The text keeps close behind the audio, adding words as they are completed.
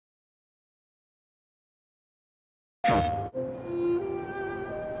You've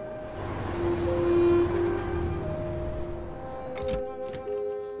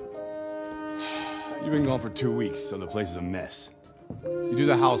been gone for 2 weeks, so the place is a mess. You do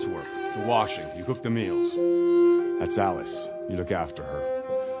the housework, the washing, you cook the meals. That's Alice. You look after her.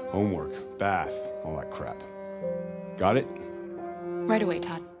 Homework, bath, all that crap. Got it? Right away,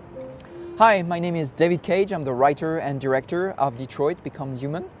 Todd. Hi, my name is David Cage. I'm the writer and director of Detroit Become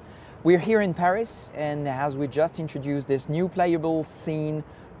Human. We're here in Paris, and as we just introduced this new playable scene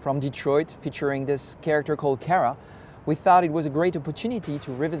from Detroit featuring this character called Kara, we thought it was a great opportunity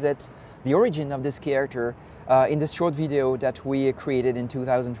to revisit the origin of this character in this short video that we created in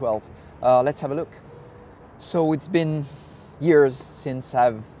 2012. Let's have a look. So it's been years since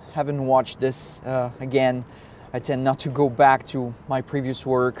I haven't watched this again. I tend not to go back to my previous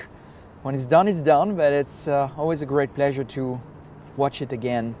work. When it's done, but it's always a great pleasure to watch it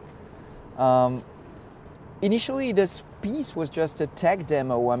again. Initially, this piece was just a tech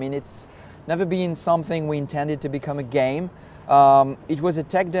demo. I mean, it's never been something we intended to become a game. It was a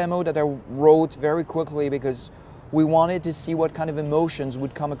tech demo that I wrote very quickly because we wanted to see what kind of emotions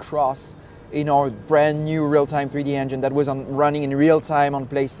would come across in our brand new real-time 3D engine that was running in real time on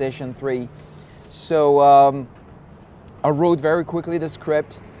PlayStation 3. So I wrote very quickly the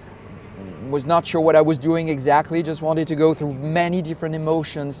script, was not sure what I was doing exactly, just wanted to go through many different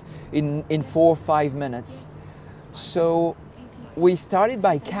emotions in 4 or 5 minutes. So we started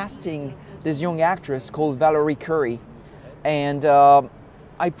by casting this young actress called Valerie Curry, and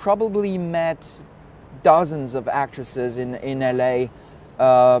I probably met dozens of actresses in LA,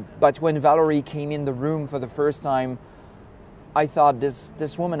 but when Valerie came in the room for the first time, I thought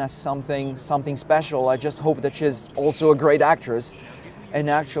this woman has something special. I just hope that she's also a great actress. And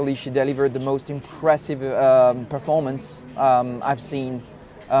actually she delivered the most impressive performance I've seen.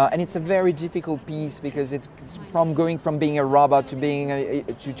 And it's a very difficult piece because it's going from being a robot to being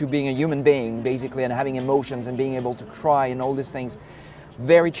a human being, basically, and having emotions and being able to cry and all these things.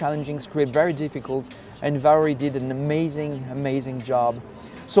 Very challenging script, very difficult, and Valerie did an amazing job.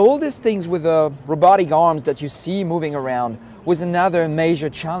 So all these things with the robotic arms that you see moving around was another major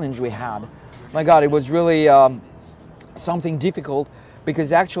challenge we had. My God, it was really something difficult,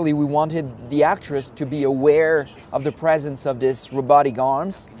 because actually we wanted the actress to be aware of the presence of these robotic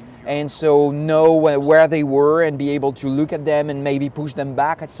arms, and so know where they were and be able to look at them and maybe push them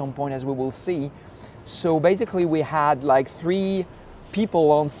back at some point, as we will see. So basically we had like 3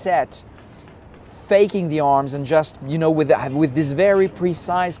 people on set faking the arms and just, you know, with this very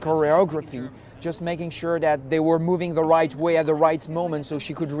precise choreography, just making sure that they were moving the right way at the right moment so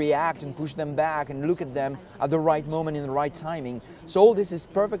she could react and push them back and look at them at the right moment in the right timing. So all this is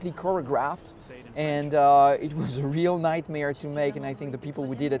perfectly choreographed, and it was a real nightmare to make, and I think the people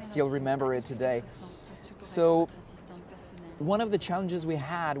who did it still remember it today. So one of the challenges we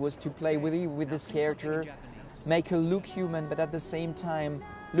had was to play with this character, make her look human, but at the same time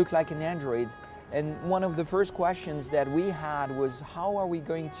look like an android. And one of the first questions that we had was, how are we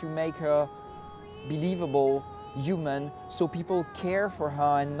going to make her believable, human, so people care for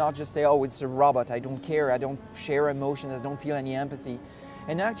her and not just say, oh, it's a robot, I don't care, I don't share emotions, I don't feel any empathy.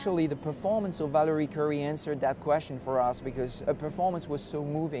 And actually the performance of Valerie Curry answered that question for us, because her performance was so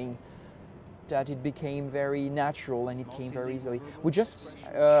moving that it became very natural and it came very easily. We just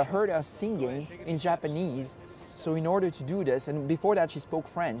heard her singing in Japanese, so in order to do this, and before that she spoke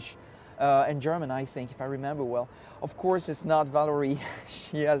French and German, I think, if I remember well. Of course, it's not Valerie.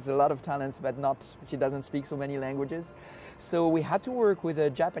 She has a lot of talents, but she doesn't speak so many languages. So we had to work with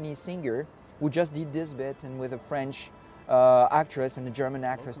a Japanese singer who just did this bit, and with a French actress and a German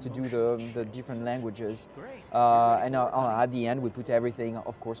actress to do the different languages. And at the end, we put everything,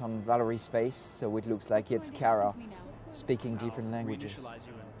 of course, on Valerie's face, so it looks like it's Kara speaking different languages.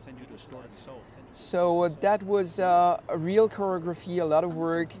 So that was a real choreography, a lot of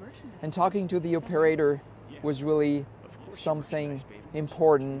work, and talking to the operator was really something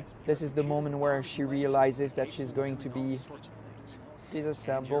important. This is the moment where she realizes that she's going to be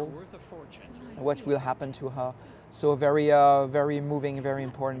disassembled, what will happen to her. So a very moving, very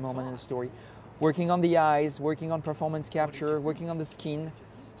important moment in the story. Working on the eyes, working on performance capture, working on the skin.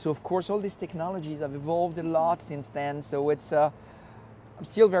 So of course all these technologies have evolved a lot since then, so it's I'm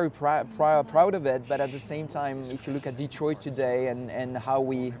still very proud of it, but at the same time, if you look at Detroit today and how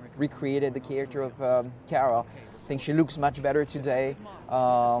we recreated the character of Kara, I think she looks much better today.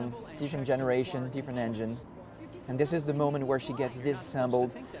 It's different generation, different engine. And this is the moment where she gets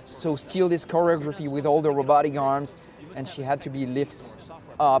disassembled. So still this choreography with all the robotic arms, and she had to be lifted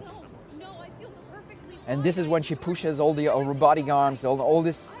up. And this is when she pushes all the robotic arms. All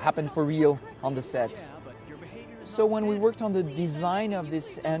this happened for real on the set. So when we worked on the design of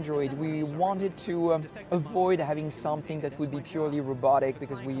this android, we wanted to avoid having something that would be purely robotic,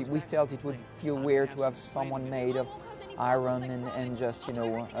 because we felt it would feel weird to have someone made of iron and just, you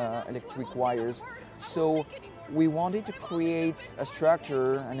know, electric wires. So we wanted to create a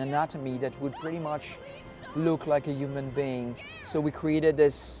structure, an anatomy that would pretty much look like a human being. So we created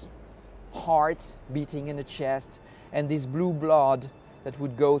this heart beating in the chest and this blue blood that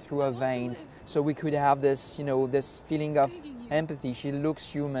would go through her veins, so we could have this, you know, this feeling of empathy. She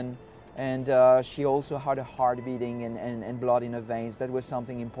looks human, and she also had a heart beating and blood in her veins. That was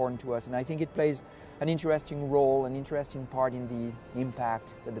something important to us, and I think it plays an interesting role, an interesting part in the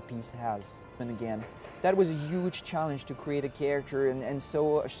impact that the piece has. And again, that was a huge challenge to create a character and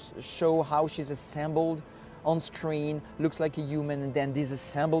so show how she's assembled on screen, looks like a human, and then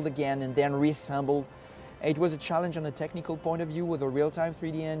disassembled again and then reassembled. It was a challenge on a technical point of view with a real-time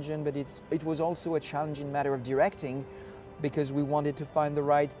 3D engine, but it was also a challenge in matter of directing, because we wanted to find the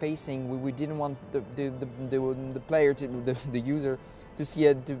right pacing. We didn't want the player, the user, to see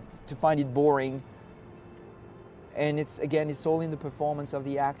it, to find it boring. And it's all in the performance of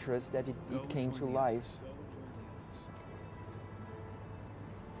the actress that it came to life.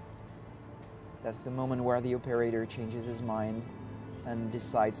 That's the moment where the operator changes his mind and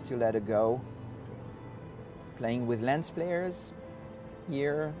decides to let her go. Playing with lens flares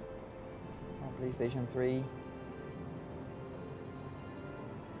here on PlayStation 3.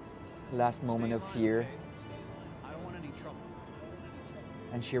 Last moment of fear.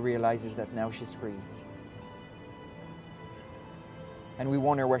 And she realizes that now she's free. And we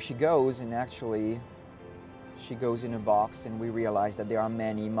wonder where she goes, and actually she goes in a box, and we realize that there are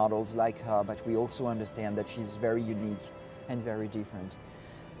many models like her, but we also understand that she's very unique and very different.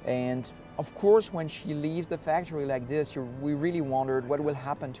 And of course, when she leaves the factory like this, we really wondered what will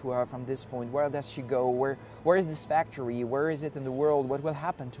happen to her from this point. Where does she go? Where is this factory? Where is it in the world? What will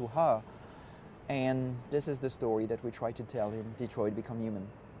happen to her? And this is the story that we try to tell in Detroit Become Human.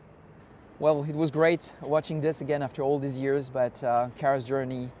 Well, it was great watching this again after all these years, but Kara's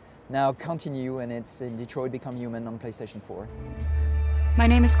journey now continue, and it's in Detroit Become Human on PlayStation 4. My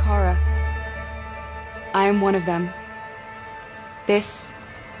name is Kara. I am one of them. This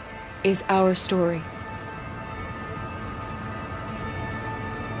is our story.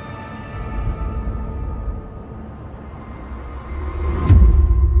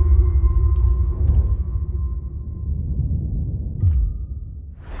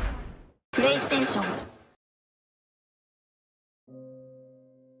 PlayStation.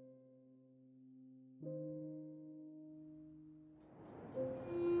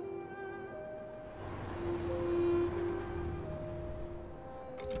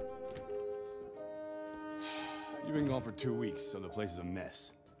 You've been gone for 2 weeks, so the place is a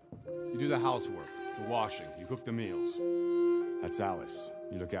mess. You do the housework, the washing, you cook the meals. That's Alice.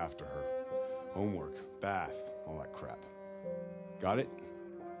 You look after her. Homework, bath, all that crap. Got it?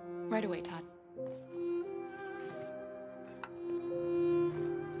 Right away, Todd.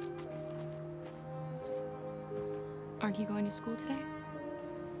 Aren't you going to school today?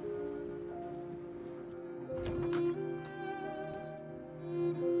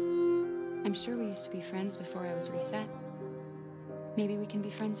 I'm sure we used to be friends before I was reset. Maybe we can be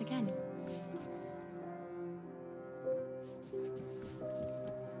friends again.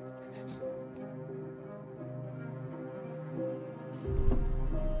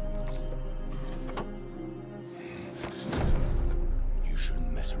 You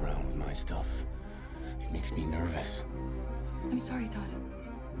shouldn't mess around with my stuff. It makes me nervous. I'm sorry, Todd.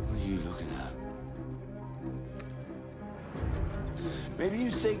 What are you looking at? Maybe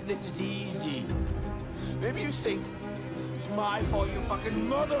you think this is easy. Maybe you think it's my fault your fucking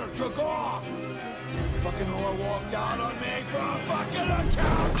mother took off. Fucking whore walked out on me for a fucking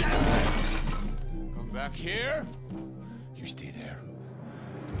account. Come back here. You stay there.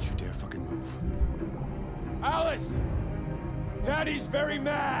 Don't you dare fucking move. Alice! Daddy's very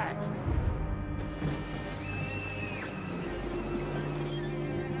mad!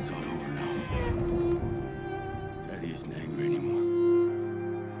 It's all over now. Daddy isn't angry anymore.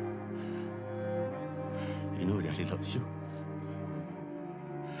 You know Daddy loves you.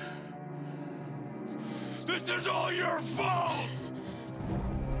 This is all your fault!